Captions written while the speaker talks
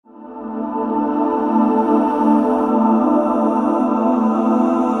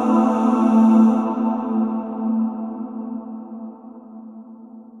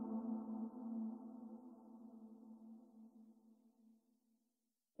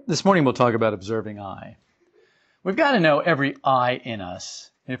This morning we'll talk about observing I. We've got to know every I in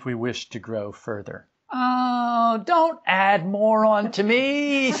us if we wish to grow further. Oh, don't add more on to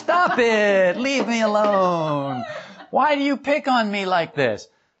me. Stop it. Leave me alone. Why do you pick on me like this?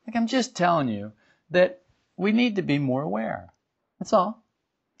 Like, I'm just telling you that we need to be more aware. That's all.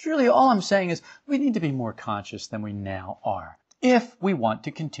 It's really all I'm saying is we need to be more conscious than we now are. If we want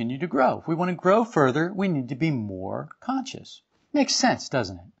to continue to grow. If we want to grow further, we need to be more conscious. Makes sense,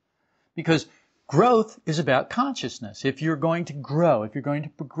 doesn't it? Because growth is about consciousness. If you're going to grow, if you're going to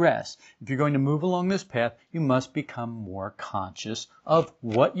progress, if you're going to move along this path, you must become more conscious of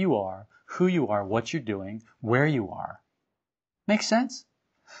what you are, who you are, what you're doing, where you are. Makes sense?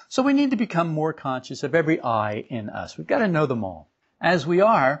 So we need to become more conscious of every I in us. We've got to know them all. As we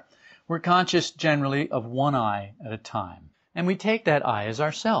are, we're conscious generally of one I at a time. And we take that I as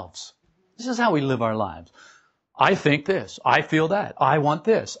ourselves. This is how we live our lives. I think this, I feel that, I want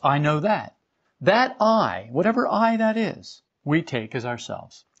this, I know that. That I, whatever I that is, we take as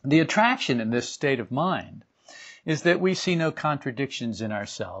ourselves. The attraction in this state of mind is that we see no contradictions in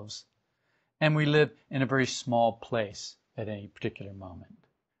ourselves, and we live in a very small place at any particular moment.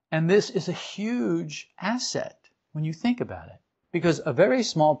 And this is a huge asset when you think about it, because a very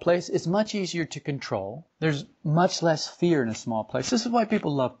small place is much easier to control. There's much less fear in a small place. This is why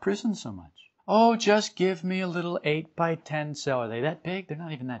people love prison so much. Oh, just give me a little 8 by 10 cell. Are they that big? They're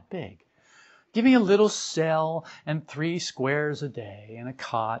not even that big. Give me a little cell and 3 squares a day and a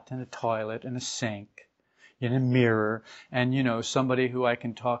cot and a toilet and a sink and a mirror and, somebody who I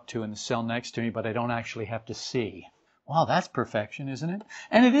can talk to in the cell next to me, but I don't actually have to see. Wow, that's perfection, isn't it?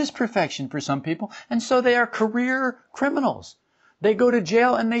 And it is perfection for some people. And so they are career criminals. They go to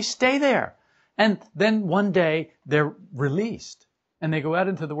jail and they stay there. And then one day they're released. And they go out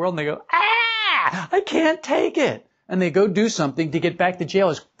into the world and they go, I can't take it. And they go do something to get back to jail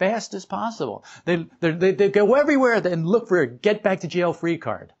as fast as possible. They go everywhere and look for a get back to jail free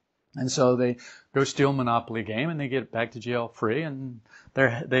card. And so they go steal a Monopoly game and they get back to jail free and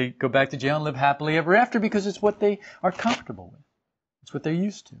they go back to jail and live happily ever after because it's what they are comfortable with. It's what they're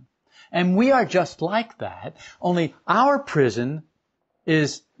used to. And we are just like that, only our prison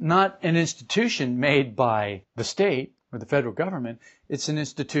is not an institution made by the state or the federal government. It's an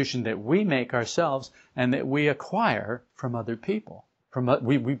institution that we make ourselves and that we acquire from other people.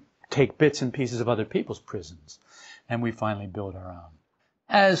 We take bits and pieces of other people's prisons and we finally build our own.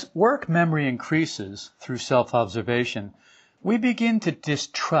 As work memory increases through self-observation, we begin to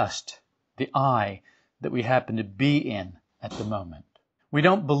distrust the I that we happen to be in at the moment. We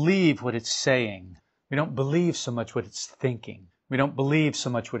don't believe what it's saying. We don't believe so much what it's thinking. We don't believe so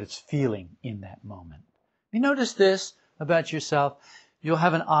much what it's feeling in that moment. You notice this about yourself? You'll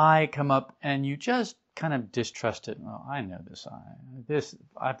have an I come up and you just kind of distrust it. Oh, I know this I.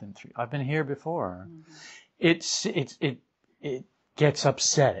 I've been here before. Mm-hmm. It gets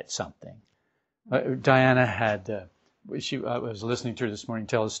upset at something. Diana had, I was listening to her this morning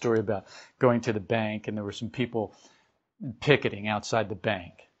tell a story about going to the bank and there were some people picketing outside the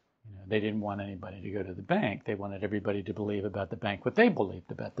bank. They didn't want anybody to go to the bank. They wanted everybody to believe about the bank what they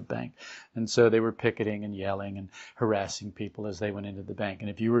believed about the bank. And so they were picketing and yelling and harassing people as they went into the bank. And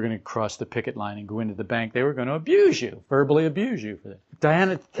if you were going to cross the picket line and go into the bank, they were going to abuse you, verbally abuse you for that.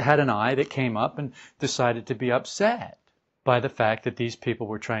 Diana had an I that came up and decided to be upset by the fact that these people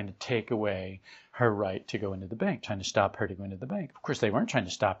were trying to take away her right to go into the bank, trying to stop her to go into the bank. Of course, they weren't trying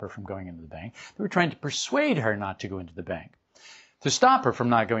to stop her from going into the bank. They were trying to persuade her not to go into the bank. To stop her from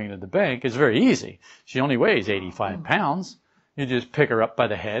not going into the bank is very easy. She only weighs 85 pounds. You just pick her up by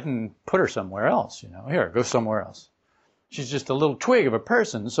the head and put her somewhere else. Here, go somewhere else. She's just a little twig of a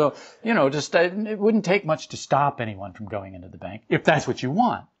person. So, it wouldn't take much to stop anyone from going into the bank, if that's what you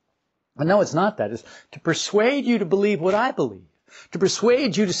want. But no, it's not that. It's to persuade you to believe what I believe. To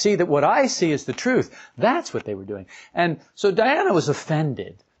persuade you to see that what I see is the truth. That's what they were doing. And so Diana was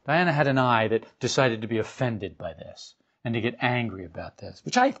offended. Diana had an I that decided to be offended by this and to get angry about this,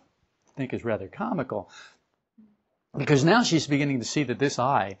 which I think is rather comical, because now she's beginning to see that this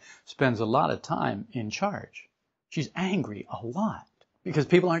I spends a lot of time in charge. She's angry a lot because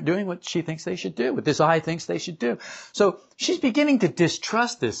people aren't doing what she thinks they should do, what this I thinks they should do. So she's beginning to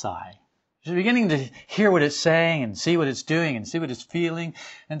distrust this I. She's beginning to hear what it's saying and see what it's doing and see what it's feeling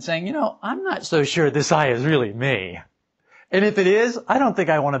and saying, I'm not so sure this I is really me. And if it is, I don't think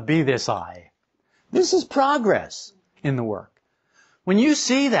I want to be this I. This is progress in the work. When you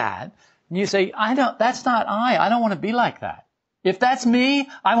see that, and you say, that's not I don't want to be like that. If that's me,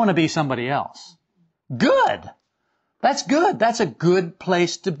 I want to be somebody else. Good. That's good. That's a good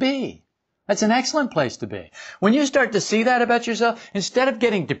place to be. That's an excellent place to be. When you start to see that about yourself, instead of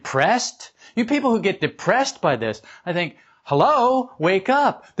getting depressed, you people who get depressed by this, I think, hello, wake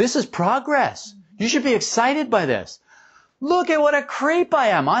up. This is progress. You should be excited by this. Look at what a creep I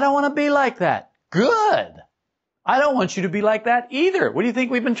am. I don't want to be like that. Good. I don't want you to be like that either. What do you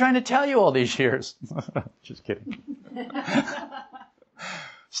think we've been trying to tell you all these years? Just kidding.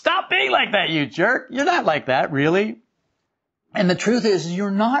 Stop being like that, you jerk. You're not like that, really. And the truth is, you're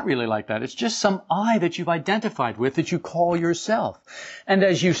not really like that. It's just some I that you've identified with that you call yourself. And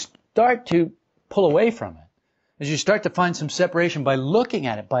as you start to pull away from it, as you start to find some separation by looking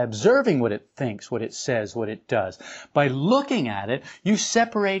at it, by observing what it thinks, what it says, what it does, by looking at it, you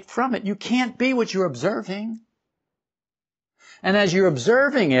separate from it. You can't be what you're observing. And as you're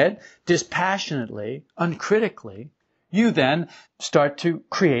observing it dispassionately, uncritically, you then start to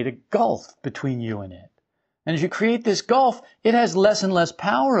create a gulf between you and it. And as you create this gulf, it has less and less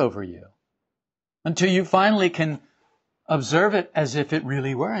power over you until you finally can observe it as if it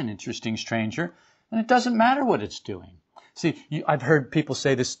really were an interesting stranger, and it doesn't matter what it's doing. See, I've heard people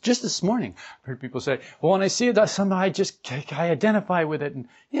say this just this morning. I've heard people say, well, when I see it, somehow I identify with it. And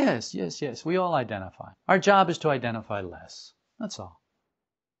yes, we all identify. Our job is to identify less. That's all.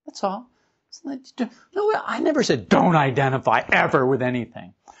 That's all. No, I never said don't identify ever with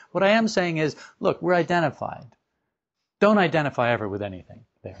anything. What I am saying is, look, we're identified. Don't identify ever with anything.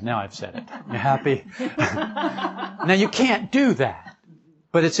 There, now I've said it. You happy? Now you can't do that,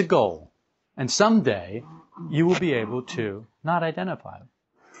 but it's a goal. And someday you will be able to not identify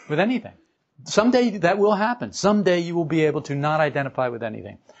with anything. Someday that will happen. Someday you will be able to not identify with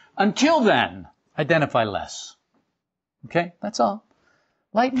anything. Until then, identify less. Okay? That's all.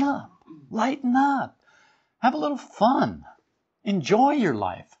 Lighten up. Lighten up. Have a little fun. Enjoy your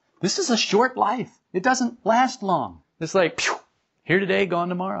life. This is a short life. It doesn't last long. It's like, phew, here today, gone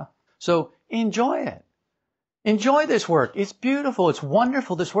tomorrow. So enjoy it. Enjoy this work. It's beautiful. It's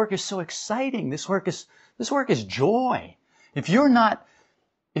wonderful. This work is so exciting. This work is joy. If you're not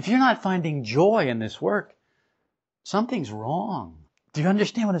finding joy in this work, something's wrong. Do you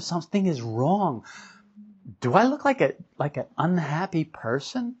understand what if something is wrong? Do I look like an unhappy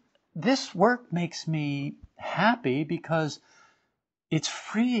person? This work makes me happy because it's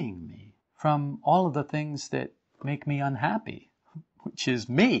freeing me from all of the things that make me unhappy, which is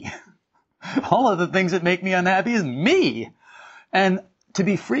me. All of the things that make me unhappy is me. And to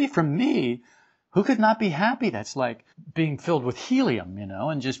be free from me, who could not be happy? That's like being filled with helium,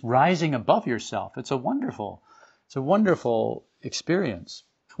 and just rising above yourself. It's a wonderful experience.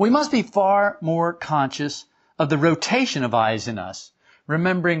 We must be far more conscious of the rotation of I's in us,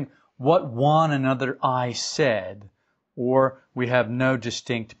 remembering what one another I said, or we have no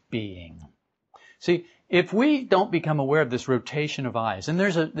distinct being. See, if we don't become aware of this rotation of I's, and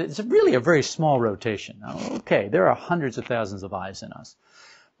it's really a very small rotation. Okay, there are hundreds of thousands of I's in us.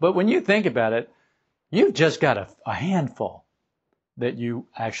 But when you think about it, you've just got a handful that you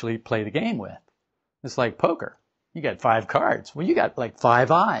actually play the game with. It's like poker. You got 5 cards. Well, you got like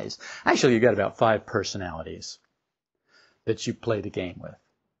 5 I's. Actually, you got about 5 personalities that you play the game with,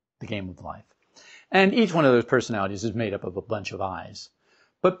 the game of life. And each one of those personalities is made up of a bunch of I's.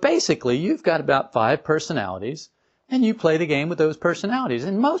 But basically, you've got about 5 personalities, and you play the game with those personalities.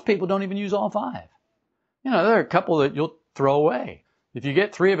 And most people don't even use all 5. There are a couple that you'll throw away. If you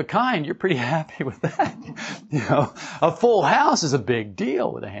get 3 of a kind, you're pretty happy with that. A full house is a big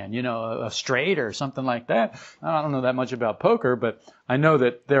deal with a hand. A straight or something like that. I don't know that much about poker, but I know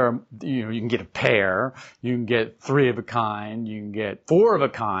that there are, you can get a pair, you can get 3 of a kind, you can get 4 of a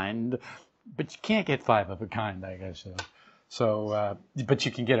kind, but you can't get 5 of a kind, I guess. So, but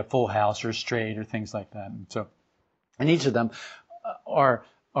you can get a full house or a straight or things like that. And each of them are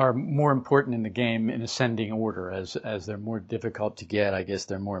more important in the game in ascending order. As they're more difficult to get, I guess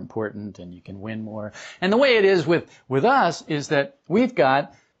they're more important and you can win more. And the way it is with us is that we've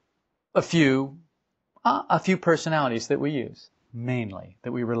got a few personalities that we use mainly,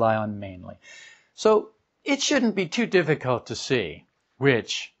 that we rely on mainly. So it shouldn't be too difficult to see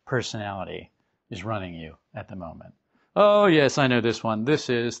which personality is running you at the moment. Oh, yes, I know this one. This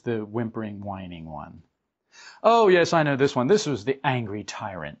is the whimpering, whining one. Oh, yes, I know this one. This was the angry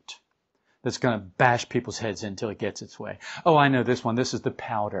tyrant that's going to bash people's heads in until it gets its way. Oh, I know this one. This is the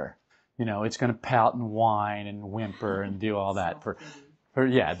pouter. It's going to pout and whine and whimper and do all that for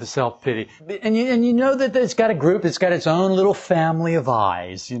the self-pity. And you know that it's got a group. It's got its own little family of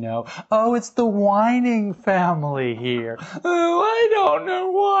I's, Oh, it's the whining family here. Oh, I don't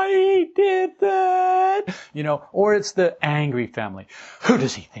know why he did that. Or it's the angry family. Who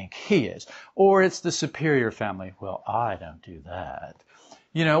does he think he is? Or it's the superior family. Well, I don't do that.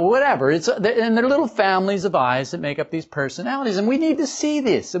 whatever. And they're little families of eyes that make up these personalities. And we need to see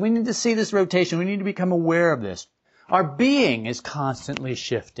this. And we need to see this rotation. We need to become aware of this. Our being is constantly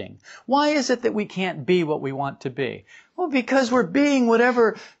shifting. Why is it that we can't be what we want to be? Well, because we're being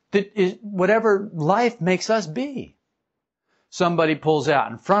whatever life makes us be. Somebody pulls out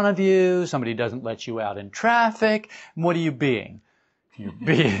in front of you. Somebody doesn't let you out in traffic. And what are you being? You're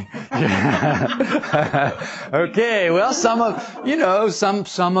being. Okay, well, some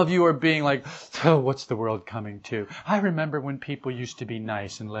of you are being like, oh, what's the world coming to? I remember when people used to be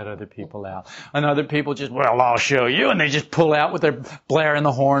nice and let other people out. And other people just, well, I'll show you. And they just pull out with their blaring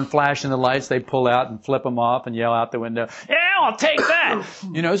the horn, flashing the lights. They pull out and flip them off and yell out the window, yeah, I'll take that.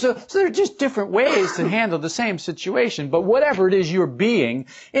 So there are just different ways to handle the same situation. But whatever it is you're being,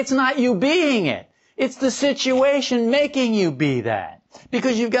 it's not you being it. It's the situation making you be that.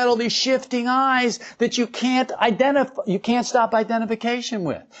 Because you've got all these shifting eyes that you can't stop identification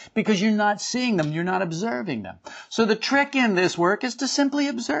with. Because you're not seeing them, you're not observing them. So the trick in this work is to simply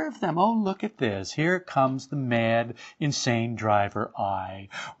observe them. Oh, look at this. Here comes the mad, insane driver eye.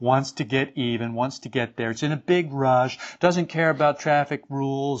 Wants to get even, wants to get there. It's in a big rush, doesn't care about traffic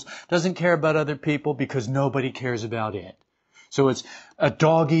rules, doesn't care about other people because nobody cares about it. So it's a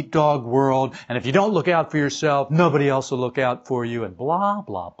dog-eat-dog world, and if you don't look out for yourself, nobody else will look out for you, and blah,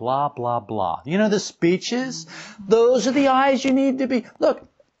 blah, blah, blah, blah. You know the speeches? Those are the eyes you need to be,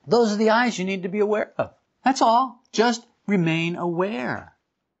 those are the eyes you need to be aware of. That's all. Just remain aware.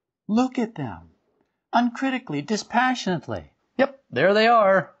 Look at them. Uncritically, dispassionately. Yep, there they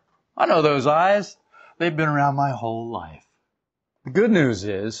are. I know those eyes. They've been around my whole life. The good news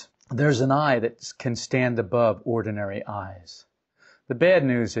is, there's an eye that can stand above ordinary eyes. The bad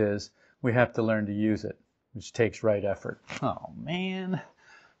news is we have to learn to use it, which takes right effort. Oh, man,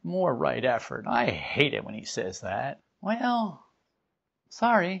 more right effort. I hate it when he says that. Well,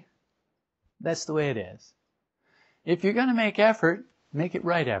 sorry, that's the way it is. If you're going to make effort, make it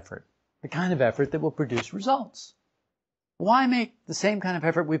right effort, the kind of effort that will produce results. Why make the same kind of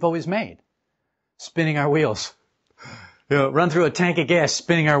effort we've always made? Spinning our wheels. Run through a tank of gas,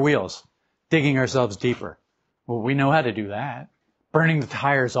 spinning our wheels, digging ourselves deeper. Well, we know how to do that. Burning the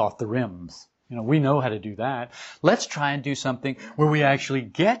tires off the rims. We know how to do that. Let's try and do something where we actually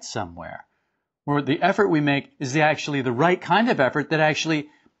get somewhere. Where the effort we make is actually the right kind of effort that actually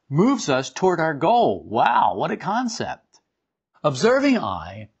moves us toward our goal. Wow, what a concept. Observing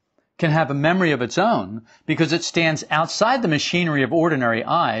eye can have a memory of its own because it stands outside the machinery of ordinary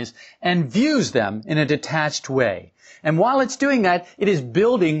eyes and views them in a detached way. And while it's doing that, it is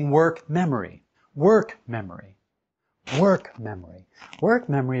building work memory. Work memory. Work memory. Work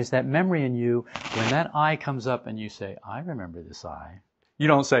memory is that memory in you when that eye comes up and you say, I remember this eye. You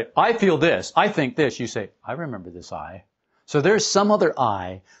don't say, I feel this, I think this. You say, I remember this eye. So there's some other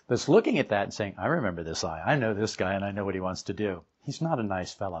eye that's looking at that and saying, I remember this eye. I know this guy and I know what he wants to do. He's not a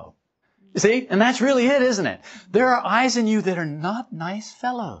nice fellow. See? And that's really it, isn't it? There are eyes in you that are not nice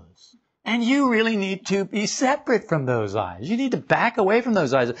fellows. And you really need to be separate from those eyes. You need to back away from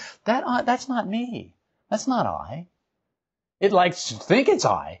those eyes. That's not me. That's not I. It likes to think it's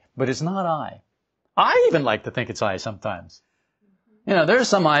I, but it's not I. I even like to think it's I sometimes. There are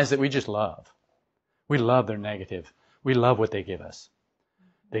some eyes that we just love. We love their negative. We love what they give us.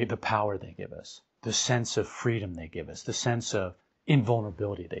 The power they give us. The sense of freedom they give us. The sense of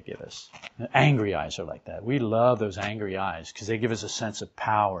invulnerability they give us. Angry eyes are like that. We love those angry eyes because they give us a sense of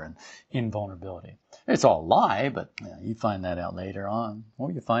power and invulnerability. It's all a lie, but you find that out later on.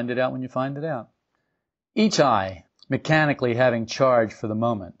 Or you find it out when you find it out. Each eye, mechanically having charge for the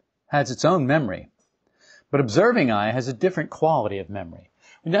moment, has its own memory. But observing eye has a different quality of memory.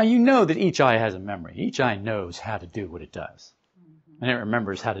 Now you know that each eye has a memory. Each eye knows how to do what it does. And it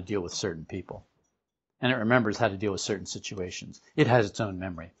remembers how to deal with certain people. And it remembers how to deal with certain situations. It has its own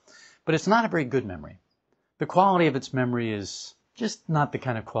memory. But it's not a very good memory. The quality of its memory is just not the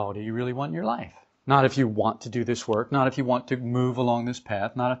kind of quality you really want in your life. Not if you want to do this work, not if you want to move along this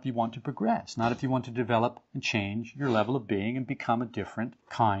path, not if you want to progress, not if you want to develop and change your level of being and become a different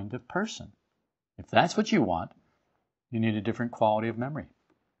kind of person. If that's what you want, you need a different quality of memory.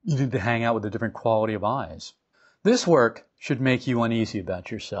 You need to hang out with a different quality of eyes. This work should make you uneasy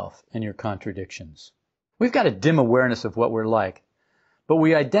about yourself and your contradictions. We've got a dim awareness of what we're like, but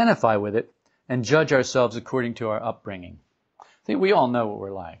we identify with it and judge ourselves according to our upbringing. See, we all know what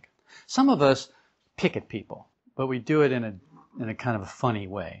we're like. Some of us pick at people, but we do it in a kind of a funny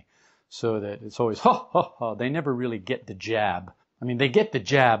way, so that it's always, ha, ha, ha. They never really get the jab. I mean, they get the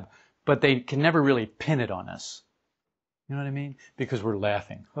jab, but they can never really pin it on us. You know what I mean? Because we're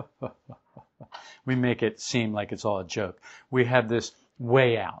laughing. We make it seem like it's all a joke. We have this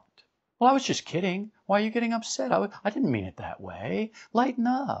way out. Well, I was just kidding. Why are you getting upset? I didn't mean it that way. Lighten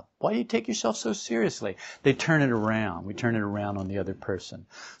up. Why do you take yourself so seriously? They turn it around. We turn it around on the other person.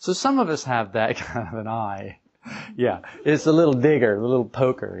 So some of us have that kind of an eye. Yeah, it's a little digger, a little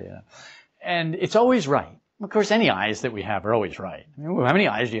poker, yeah. And it's always right. Of course, any eyes that we have are always right. I mean, how many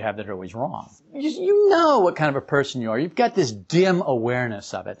eyes do you have that are always wrong? You know what kind of a person you are. You've got this dim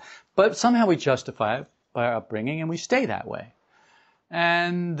awareness of it. But somehow we justify it by our upbringing and we stay that way.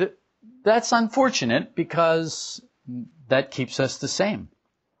 And that's unfortunate because that keeps us the same.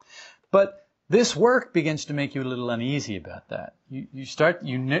 But this work begins to make you a little uneasy about that.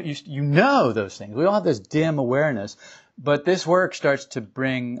 You know those things. We all have this dim awareness, but this work starts to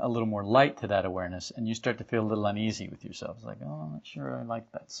bring a little more light to that awareness, and you start to feel a little uneasy with yourself. It's like, oh, I'm not sure I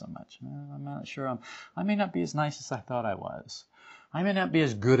like that so much. I'm not sure I may not be as nice as I thought I was. I may not be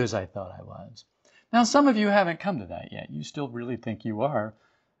as good as I thought I was. Now, some of you haven't come to that yet. You still really think you are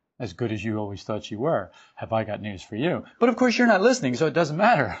as good as you always thought you were. Have I got news for you? But of course, you're not listening, so it doesn't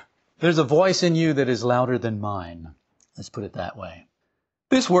matter. There's a voice in you that is louder than mine. Let's put it that way.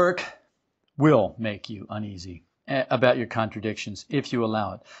 This work will make you uneasy about your contradictions if you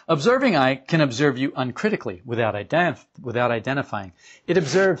allow it. Observing eye can observe you uncritically without identifying. It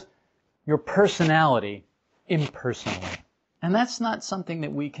observes your personality impersonally. And that's not something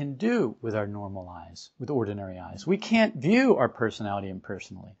that we can do with our normal eyes, with ordinary eyes. We can't view our personality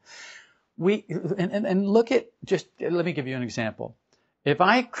impersonally. And look at, let me give you an example. If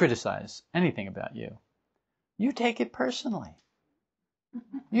I criticize anything about you, you take it personally.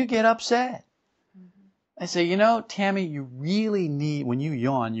 You get upset. I say, you know, Tammy, you really need, when you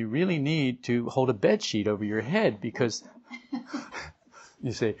yawn, you really need to hold a bed sheet over your head because,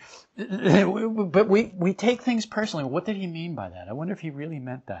 you see, but we take things personally. What did he mean by that? I wonder if he really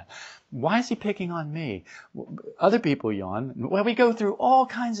meant that. Why is he picking on me? Other people yawn. Well, we go through all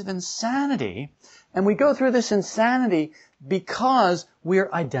kinds of insanity, and we go through this insanity because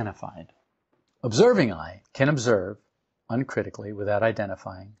we're identified. Observing eye can observe uncritically without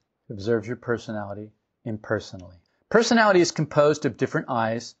identifying. It observes your personality impersonally. Personality is composed of different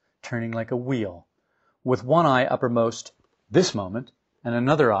eyes turning like a wheel, with one eye uppermost this moment and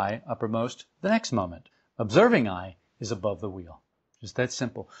another eye uppermost the next moment. Observing eye is above the wheel. Just that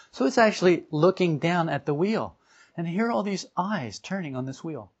simple. So it's actually looking down at the wheel. And here are all these eyes turning on this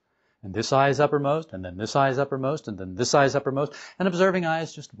wheel. And this eye is uppermost, and then this eye is uppermost, and then this eye is uppermost. And observing eye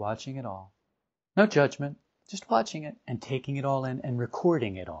is just watching it all. No judgment, just watching it and taking it all in and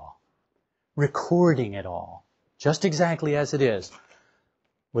recording it all. Recording it all, just exactly as it is,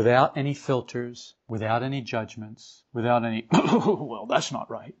 without any filters, without any judgments, without any, well, that's not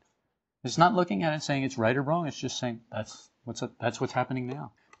right. It's not looking at it saying it's right or wrong. It's just saying that's what's happening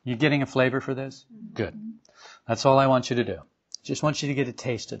now. You getting a flavor for this? Good. That's all I want you to do. Just want you to get a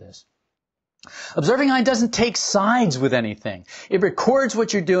taste of this. Observing eye doesn't take sides with anything. It records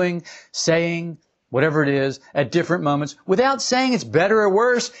what you're doing, saying, whatever it is, at different moments, without saying it's better or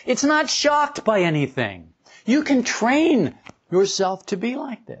worse. It's not shocked by anything. You can train yourself to be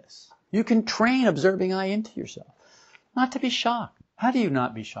like this. You can train observing eye into yourself, not to be shocked. How do you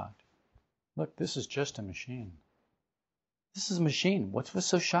not be shocked? Look, this is just a machine. This is a machine. What's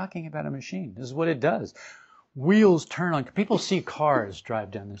so shocking about a machine? This is what it does. Wheels turn on. People see cars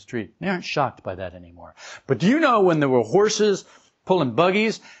drive down the street. They aren't shocked by that anymore. But do you know when there were horses pulling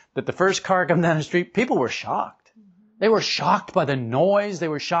buggies, that the first car come down the street, people were shocked. They were shocked by the noise. They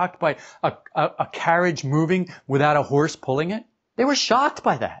were shocked by a carriage moving without a horse pulling it. They were shocked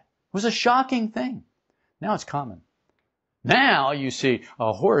by that. It was a shocking thing. Now it's common. Now you see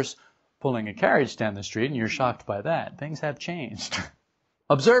a horse pulling a carriage down the street and you're shocked by that. Things have changed.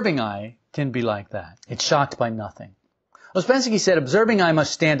 Observing eye can be like that. It's shocked by nothing. Ouspensky said, observing eye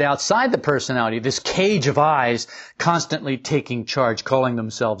must stand outside the personality, this cage of eyes constantly taking charge, calling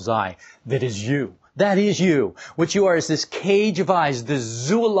themselves I. That is you. That is you. What you are is this cage of eyes, this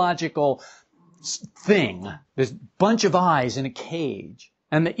zoological thing, this bunch of eyes in a cage.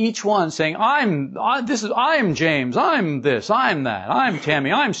 And each one saying, I'm James, I'm this, I'm that, I'm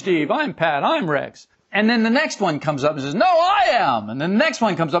Tammy, I'm Steve, I'm Pat, I'm Rex. And then the next one comes up and says, no, I am. And then the next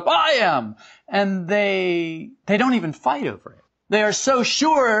one comes up, I am. And they don't even fight over it. They are so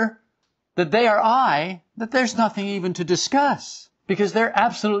sure that they are I that there's nothing even to discuss. Because they're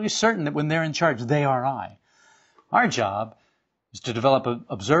absolutely certain that when they're in charge, they are I. Our job is to develop an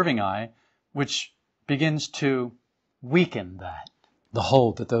observing eye, which begins to weaken that, the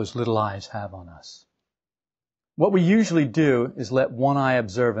hold that those little eyes have on us. What we usually do is let one eye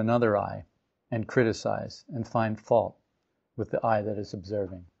observe another eye and criticize and find fault with the eye that is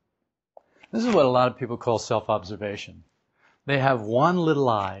observing. This is what a lot of people call self-observation. They have one little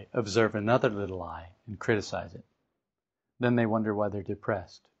eye observe another little eye and criticize it. Then they wonder why they're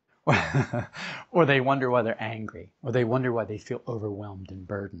depressed. Or they wonder why they're angry. Or they wonder why they feel overwhelmed and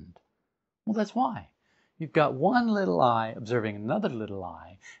burdened. Well, that's why. You've got one little eye observing another little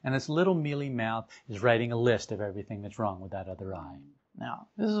eye, and its little mealy mouth is writing a list of everything that's wrong with that other eye. Now,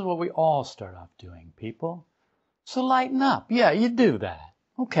 this is what we all start off doing, people. So lighten up. Yeah, you do that.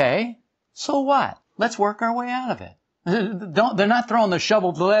 Okay. So what? Let's work our way out of it. They're not throwing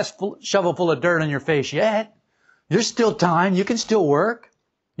the last shovel full of dirt on your face yet. There's still time. You can still work.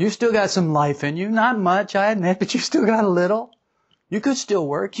 You still got some life in you. Not much, I admit, but you still got a little. You could still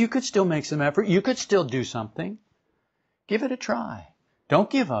work. You could still make some effort. You could still do something. Give it a try. Don't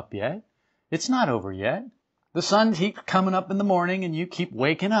give up yet. It's not over yet. The sun keeps coming up in the morning and you keep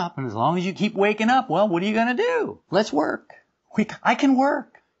waking up. And as long as you keep waking up, well, what are you going to do? Let's work. I can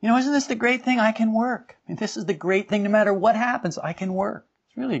work. You know, isn't this the great thing? I can work. I mean, this is the great thing. No matter what happens, I can work.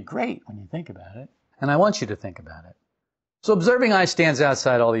 It's really great when you think about it. And I want you to think about it. So observing eye stands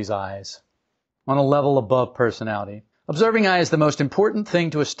outside all these eyes on a level above personality. Observing eye is the most important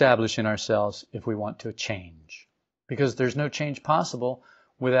thing to establish in ourselves if we want to change. Because there's no change possible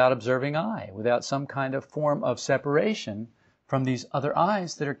without observing eye, without some kind of form of separation from these other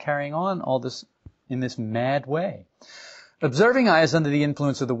eyes that are carrying on all this in this mad way. Observing eye is under the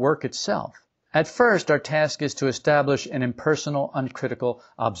influence of the work itself. At first, our task is to establish an impersonal, uncritical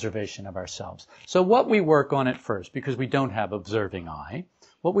observation of ourselves. So what we work on at first, because we don't have observing eye,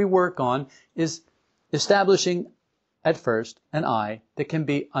 what we work on is establishing at first an eye that can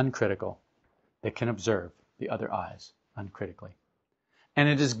be uncritical, that can observe the other eyes uncritically. And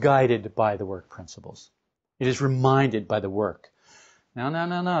it is guided by the work principles. It is reminded by the work. No.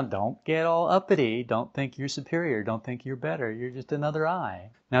 Don't get all uppity. Don't think you're superior. Don't think you're better. You're just another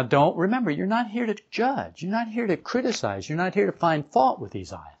eye. Now remember, you're not here to judge. You're not here to criticize. You're not here to find fault with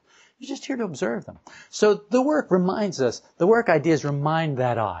these eyes. You're just here to observe them. So the work reminds us, the work ideas remind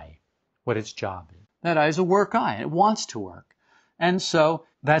that eye what its job is. That eye is a work eye. It wants to work. And so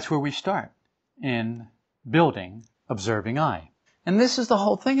that's where we start in building observing eye. And this is the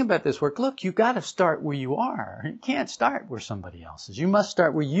whole thing about this work. Look, you've got to start where you are. You can't start where somebody else is. You must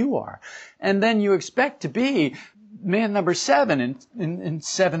start where you are. And then you expect to be man number 7 in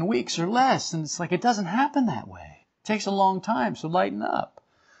 7 weeks or less. And it's like it doesn't happen that way. It takes a long time, so lighten up.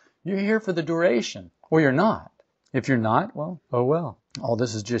 You're here for the duration. Or you're not. If you're not, well, oh well. All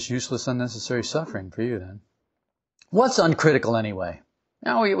this is just useless, unnecessary suffering for you then. What's uncritical anyway?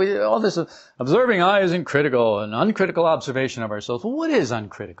 Now, all this observing eye isn't critical, an uncritical observation of ourselves. Well, what is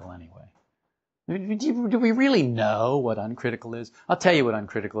uncritical anyway? Do we really know what uncritical is? I'll tell you what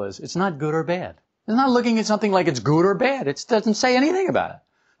uncritical is. It's not good or bad. It's not looking at something like it's good or bad. It doesn't say anything about it.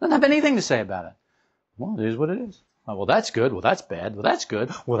 It doesn't have anything to say about it. Well, it is what it is. Oh, well, that's good. Well, that's bad. Well, that's good.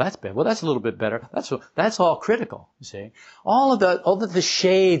 Well, that's bad. Well, that's a little bit better. That's all critical, you see. All of the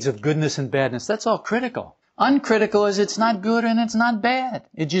shades of goodness and badness, that's all critical. Uncritical is it's not good and it's not bad.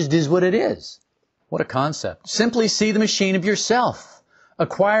 It just is what it is. What a concept. Simply see the machine of yourself.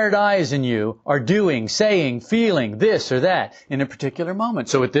 Acquired eyes in you are doing, saying, feeling this or that in a particular moment.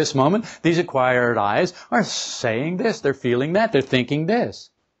 So at this moment, these acquired eyes are saying this, they're feeling that, they're thinking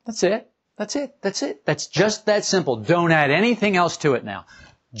this. That's it. That's it. That's it. That's just that simple. Don't add anything else to it now.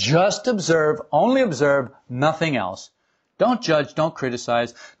 Just observe, only observe, nothing else. Don't judge, don't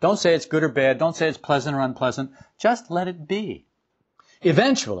criticize, don't say it's good or bad, don't say it's pleasant or unpleasant. Just let it be.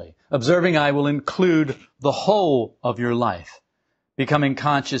 Eventually, observing eye will include the whole of your life, becoming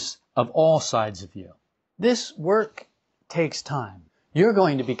conscious of all sides of you. This work takes time. You're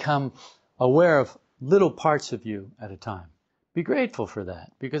going to become aware of little parts of you at a time. Be grateful for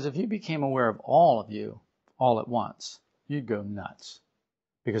that, because if you became aware of all of you all at once, you'd go nuts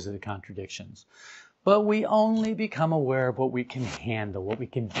because of the contradictions. But we only become aware of what we can handle, what we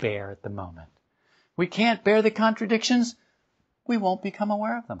can bear at the moment. We can't bear the contradictions, we won't become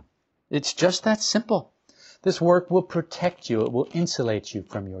aware of them. It's just that simple. This work will protect you. It will insulate you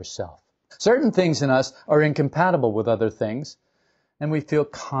from yourself. Certain things in us are incompatible with other things, and we feel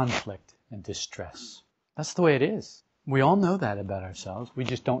conflict and distress. That's the way it is. We all know that about ourselves. We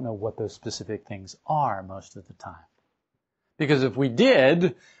just don't know what those specific things are most of the time. Because if we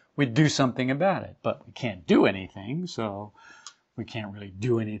did, we'd do something about it. But we can't do anything, so we can't really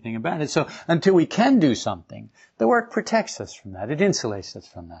do anything about it. So until we can do something, the work protects us from that. It insulates us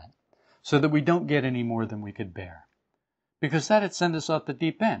from that, so that we don't get any more than we could bear. Because that'd send us off the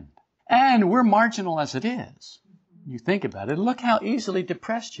deep end. And we're marginal as it is. You think about it. Look how easily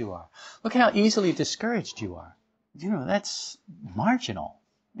depressed you are. Look how easily discouraged you are. You know, that's marginal.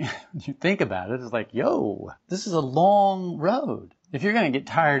 You think about it, it's like, yo, this is a long road. If you're going to get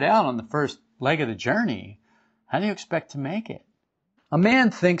tired out on the first leg of the journey, how do you expect to make it? A man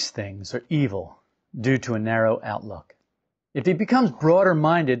thinks things are evil due to a narrow outlook. If he becomes broader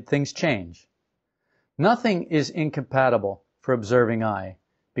minded, things change. Nothing is incompatible for observing eye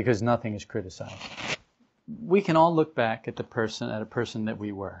because nothing is criticized. We can all look back at a person that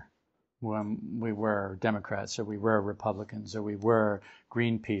we were. When we were Democrats, or we were Republicans, or we were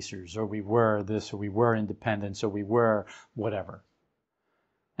Greenpeacers, or we were this, or we were independents, or we were whatever.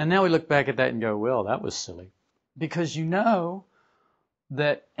 And now we look back at that and go, well, that was silly. Because you know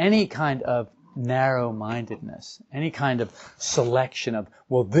that any kind of narrow-mindedness, any kind of selection of,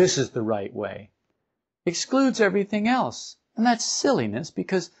 well, this is the right way, excludes everything else. And that's silliness,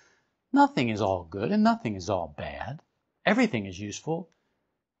 because nothing is all good and nothing is all bad. Everything is useful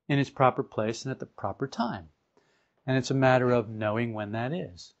in its proper place and at the proper time. And it's a matter of knowing when that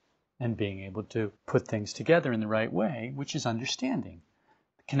is and being able to put things together in the right way, which is understanding.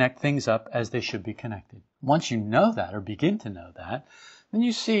 Connect things up as they should be connected. Once you know that, or begin to know that, then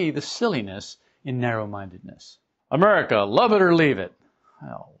you see the silliness in narrow-mindedness. America, love it or leave it.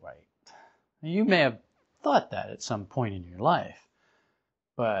 Oh, right. You may have thought that at some point in your life,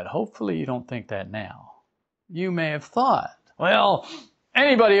 but hopefully you don't think that now. You may have thought, well,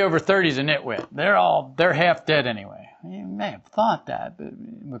 anybody over 30 is a nitwit. They're half dead anyway. You may have thought that,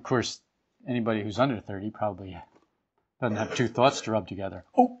 but of course, anybody who's under 30 probably doesn't have two thoughts to rub together.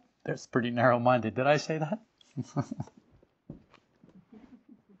 Oh, that's pretty narrow-minded. Did I say that?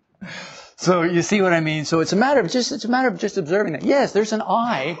 So you see what I mean? So it's a matter of just observing that. Yes, there's an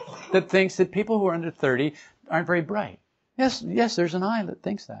eye that thinks that people who are under 30 aren't very bright. Yes, there's an eye that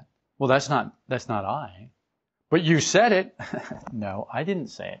thinks that. Well, that's not I. But you said it. No, I didn't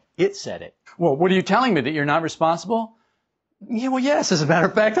say it. It said it. Well, what are you telling me, that you're not responsible? Yeah, well, yes, as a matter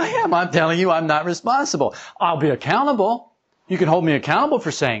of fact, I am. I'm telling you I'm not responsible. I'll be accountable. You can hold me accountable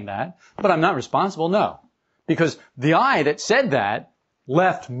for saying that, but I'm not responsible, no. Because the I that said that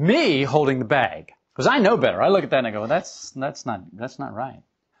left me holding the bag. Because I know better. I look at that and I go, that's not right.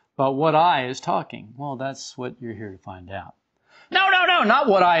 But what I is talking? Well, that's what you're here to find out. No, not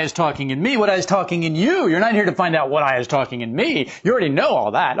what I is talking in me, what I is talking in you. You're not here to find out what I is talking in me. You already know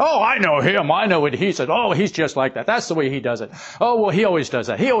all that. Oh, I know him. I know what he says. Oh, he's just like that. That's the way he does it. Oh, well, he always does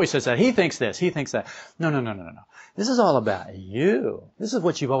that. He always says that. He thinks this. He thinks that. No. This is all about you. This is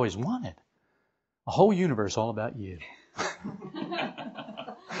what you've always wanted. A whole universe all about you.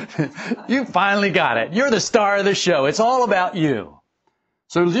 You finally got it. You're the star of the show. It's all about you.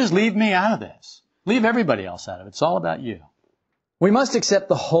 So just leave me out of this. Leave everybody else out of it. It's all about you. We must accept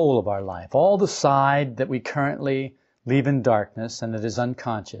the whole of our life, all the side that we currently leave in darkness and that is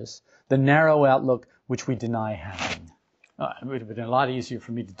unconscious, the narrow outlook which we deny having. It would have been a lot easier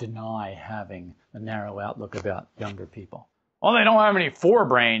for me to deny having a narrow outlook about younger people. Well, they don't have any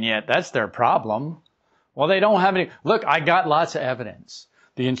forebrain yet. That's their problem. Well, they don't have any. Look, I got lots of evidence.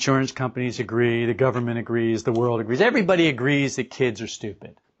 The insurance companies agree, the government agrees, the world agrees. Everybody agrees that kids are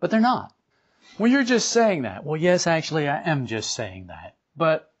stupid, but they're not. Well, you're just saying that. Well, yes, actually, I am just saying that.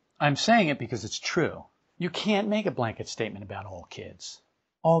 But I'm saying it because it's true. You can't make a blanket statement about all kids.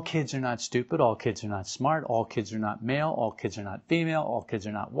 All kids are not stupid. All kids are not smart. All kids are not male. All kids are not female. All kids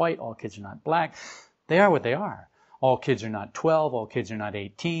are not white. All kids are not black. They are what they are. All kids are not 12. All kids are not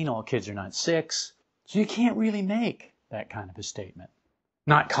 18. All kids are not 6. So you can't really make that kind of a statement.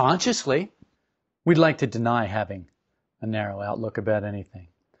 Not consciously. We'd like to deny having a narrow outlook about anything.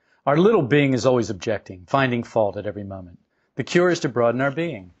 Our little being is always objecting, finding fault at every moment. The cure is to broaden our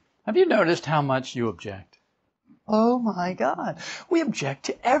being. Have you noticed how much you object? Oh my God, we object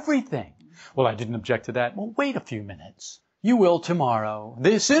to everything. Well, I didn't object to that. Well, wait a few minutes. You will tomorrow.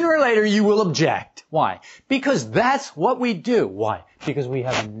 Sooner or later you will object. Why? Because that's what we do. Why? Because we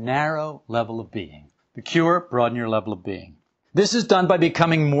have a narrow level of being. The cure, broaden your level of being. This is done by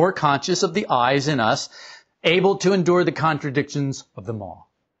becoming more conscious of the I's in us, able to endure the contradictions of them all.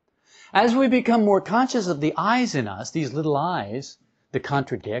 As we become more conscious of the I's in us, these little I's that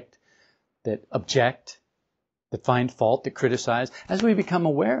contradict, that object, that find fault, that criticize, as we become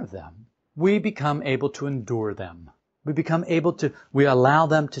aware of them, we become able to endure them. We allow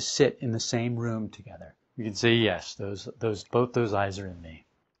them to sit in the same room together. You can say, yes, both those I's are in me.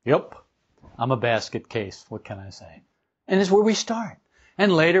 Yep, I'm a basket case. What can I say? And it's where we start.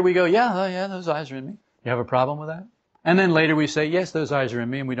 And later we go, yeah, those I's are in me. You have a problem with that? And then later we say, yes, those I's are in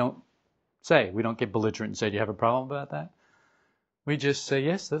me, and we don't get belligerent and say, do you have a problem about that? We just say,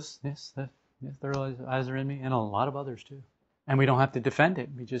 yes, their eyes are in me, and a lot of others too. And we don't have to defend it.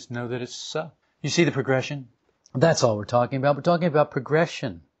 We just know that it's so. You see the progression? That's all we're talking about. We're talking about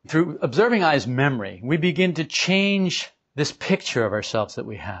progression. Through observing I's memory, we begin to change this picture of ourselves that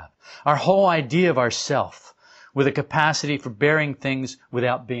we have. Our whole idea of ourself, with a capacity for bearing things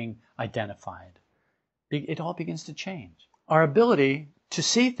without being identified. It all begins to change. Our ability to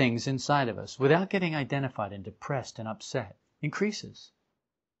see things inside of us without getting identified and depressed and upset increases.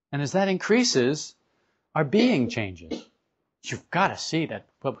 And as that increases, our being changes. You've got to see that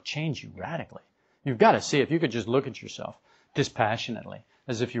what will change you radically. You've got to see if you could just look at yourself dispassionately,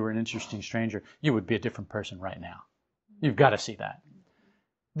 as if you were an interesting stranger, you would be a different person right now. You've got to see that.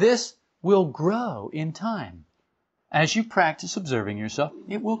 This will grow in time. As you practice observing yourself,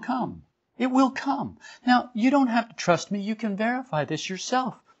 it will come. It will come. Now, you don't have to trust me. You can verify this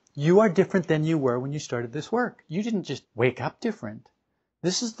yourself. You are different than you were when you started this work. You didn't just wake up different.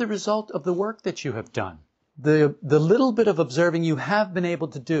 This is the result of the work that you have done. The little bit of observing you have been able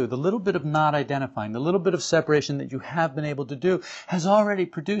to do, the little bit of not identifying, the little bit of separation that you have been able to do has already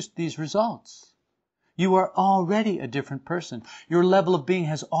produced these results. You are already a different person. Your level of being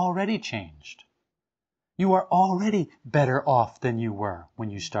has already changed. You are already better off than you were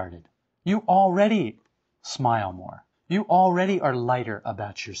when you started. You already smile more. You already are lighter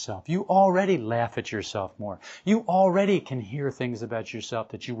about yourself. You already laugh at yourself more. You already can hear things about yourself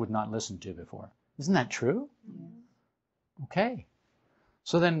that you would not listen to before. Isn't that true? Okay.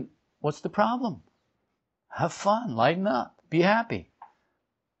 So then, what's the problem? Have fun, lighten up, be happy.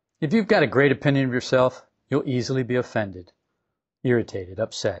 If you've got a great opinion of yourself, you'll easily be offended, irritated,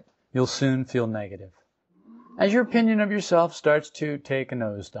 upset. You'll soon feel negative. As your opinion of yourself starts to take a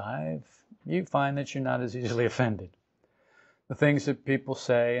nosedive, you find that you're not as easily offended. The things that people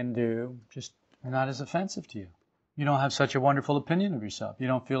say and do just are not as offensive to you. You don't have such a wonderful opinion of yourself. You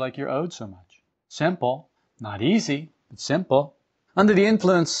don't feel like you're owed so much. Simple, not easy, but simple. Under the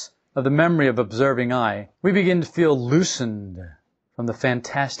influence of the memory of observing I, we begin to feel loosened from the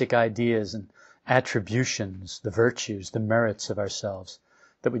fantastic ideas and attributions, the virtues, the merits of ourselves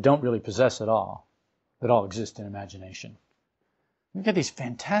that we don't really possess at all, that all exist in imagination. We get these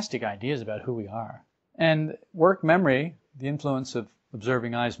fantastic ideas about who we are. And work memory, the influence of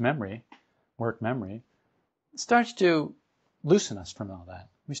observing I's memory, work memory, starts to loosen us from all that.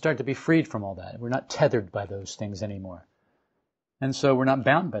 We start to be freed from all that. We're not tethered by those things anymore. And so we're not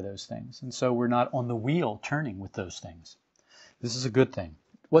bound by those things. And so we're not on the wheel turning with those things. This is a good thing.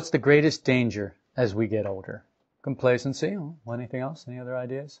 What's the greatest danger as we get older? Complacency? Anything else? Any other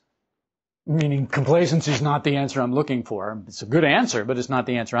ideas? Meaning complacency is not the answer I'm looking for. It's a good answer, but it's not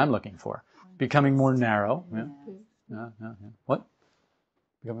the answer I'm looking for. Becoming more narrow. Yeah. What?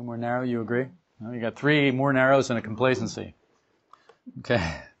 Becoming more narrow, you agree? You got 3 more narrows and a complacency.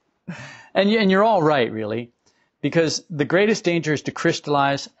 Okay. And you're all right, really, because the greatest danger is to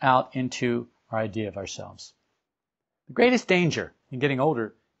crystallize out into our idea of ourselves. The greatest danger in getting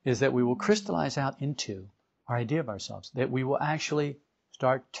older is that we will crystallize out into our idea of ourselves, that we will actually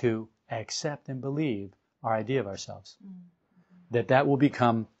start to accept and believe our idea of ourselves, that will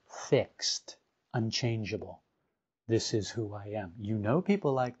become fixed, unchangeable. This is who I am. You know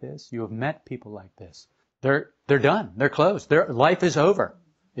people like this. You have met people like this. They're done. They're closed. Their life is over.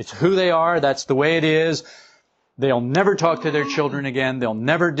 It's who they are. That's the way it is. They'll never talk to their children again. They'll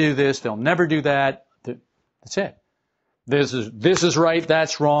never do this. They'll never do that. That's it. This is right.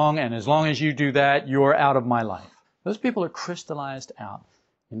 That's wrong. And as long as you do that, you're out of my life. Those people are crystallized out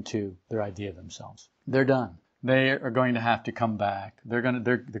into their idea of themselves. They're done. They are going to have to come back. They're going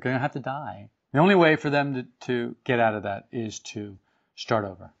to have to die. The only way for them to get out of that is to start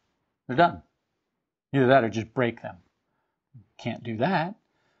over. They're done. Either that or just break them. Can't do that,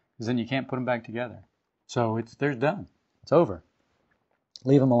 because then you can't put them back together. So they're done. It's over.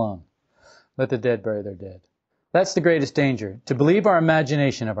 Leave them alone. Let the dead bury their dead. That's the greatest danger, to believe our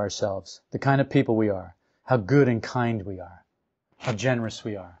imagination of ourselves, the kind of people we are, how good and kind we are, how generous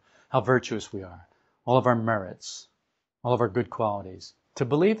we are, how virtuous we are, all of our merits, all of our good qualities. To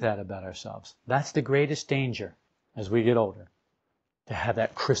believe that about ourselves, that's the greatest danger as we get older, to have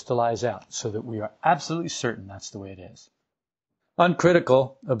that crystallize out so that we are absolutely certain that's the way it is.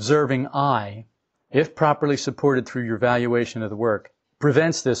 Uncritical, observing I, if properly supported through your valuation of the work,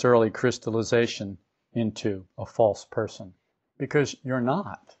 prevents this early crystallization into a false person, because you're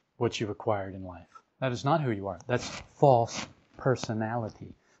not what you've acquired in life. That is not who you are. That's false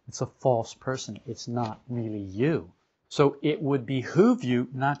personality. It's a false person. It's not really you. So it would behoove you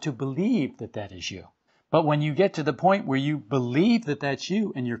not to believe that that is you. But when you get to the point where you believe that that's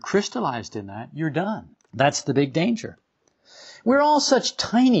you and you're crystallized in that, you're done. That's the big danger. We're all such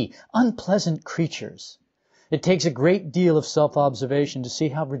tiny, unpleasant creatures. It takes a great deal of self-observation to see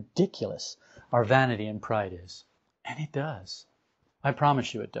how ridiculous our vanity and pride is. And it does. I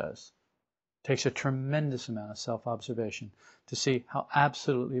promise you it does. It takes a tremendous amount of self-observation to see how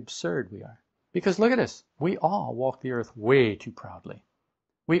absolutely absurd we are. Because look at us. We all walk the earth way too proudly.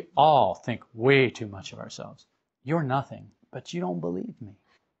 We all think way too much of ourselves. You're nothing, but you don't believe me.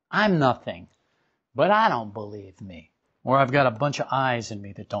 I'm nothing, but I don't believe me. Or I've got a bunch of eyes in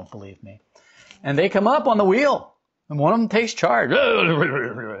me that don't believe me. And they come up on the wheel, and one of them takes charge.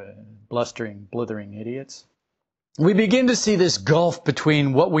 Blustering, blithering idiots. We begin to see this gulf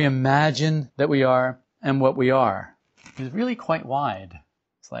between what we imagine that we are and what we are. It's really quite wide.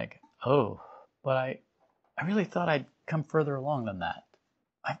 It's like, oh, but I really thought I'd come further along than that.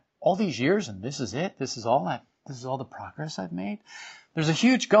 All these years, and this is it. This is all the progress I've made. There's a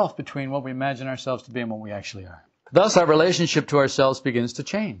huge gulf between what we imagine ourselves to be and what we actually are. Thus, our relationship to ourselves begins to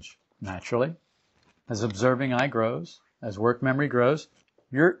change, naturally. As observing eye grows, as work memory grows,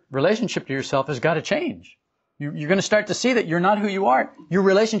 your relationship to yourself has got to change. You're going to start to see that you're not who you are. Your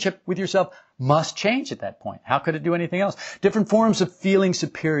relationship with yourself must change at that point. How could it do anything else? Different forms of feeling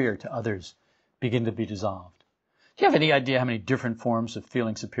superior to others begin to be dissolved. Do you have any idea how many different forms of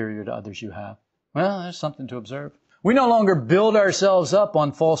feeling superior to others you have? Well, there's something to observe. We no longer build ourselves up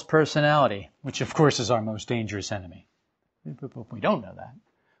on false personality, which of course is our most dangerous enemy. We don't know that.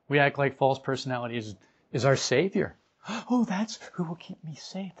 We act like false personality is our savior. Oh, that's who will keep me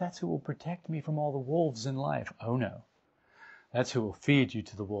safe. That's who will protect me from all the wolves in life. Oh no. That's who will feed you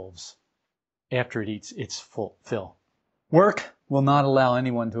to the wolves after it eats its full fill. Work will not allow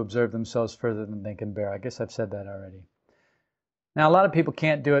anyone to observe themselves further than they can bear. I guess I've said that already. Now, a lot of people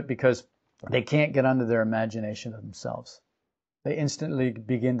can't do it because they can't get under their imagination of themselves. They instantly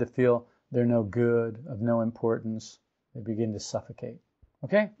begin to feel they're no good, of no importance. They begin to suffocate.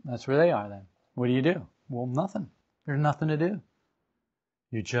 Okay, that's where they are then. What do? Well, nothing. There's nothing to do.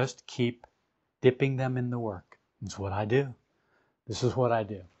 You just keep dipping them in the work. That's what I do. This is what I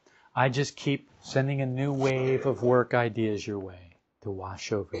do. I just keep sending a new wave of work ideas your way to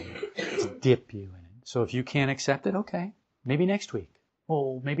wash over you, to dip you in it. So if you can't accept it, okay, maybe next week.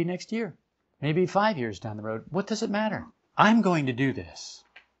 Well, maybe next year. Maybe 5 years down the road. What does it matter? I'm going to do this.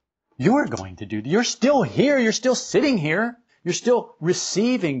 You're going to do this. You're still here. You're still sitting here. You're still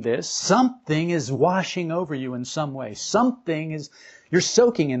receiving this. Something is washing over you in some way. You're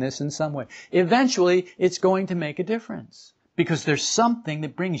soaking in this in some way. Eventually, it's going to make a difference because there's something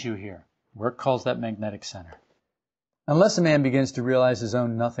that brings you here. Work calls that magnetic center. Unless a man begins to realize his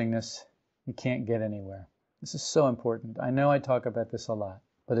own nothingness, he can't get anywhere. This is so important. I know I talk about this a lot,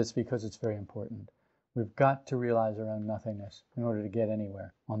 but it's because it's very important. We've got to realize our own nothingness in order to get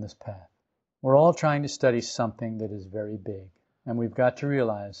anywhere on this path. We're all trying to study something that is very big, and we've got to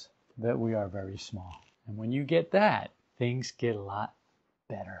realize that we are very small. And when you get that, things get a lot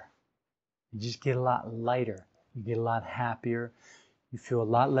better. You just get a lot lighter. You get a lot happier. You feel a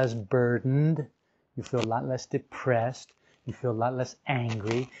lot less burdened. You feel a lot less depressed. You feel a lot less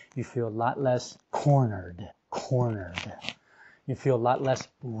angry. You feel a lot less cornered. You feel a lot less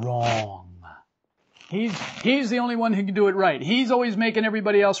wrong. He's the only one who can do it right. He's always making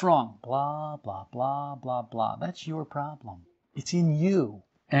everybody else wrong. Blah, blah, blah, blah, blah. That's your problem. It's in you.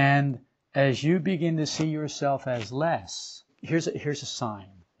 And as you begin to see yourself as less, here's a sign.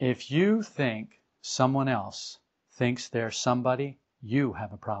 If you think someone else thinks they're somebody, you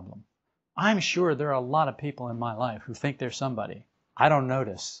have a problem. I'm sure there are a lot of people in my life who think they're somebody. I don't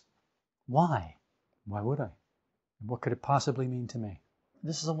notice. Why? Why would I? What could it possibly mean to me?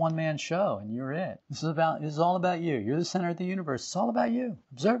 This is a one-man show, and you're it. This is all about you. You're the center of the universe. It's all about you.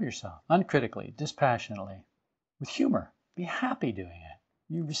 Observe yourself, uncritically, dispassionately, with humor. Be happy doing it.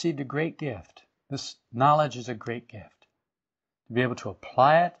 You've received a great gift. This knowledge is a great gift. To be able to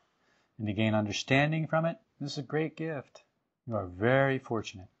apply it and to gain understanding from it, this is a great gift. You are very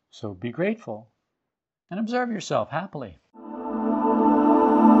fortunate. So be grateful and observe yourself happily.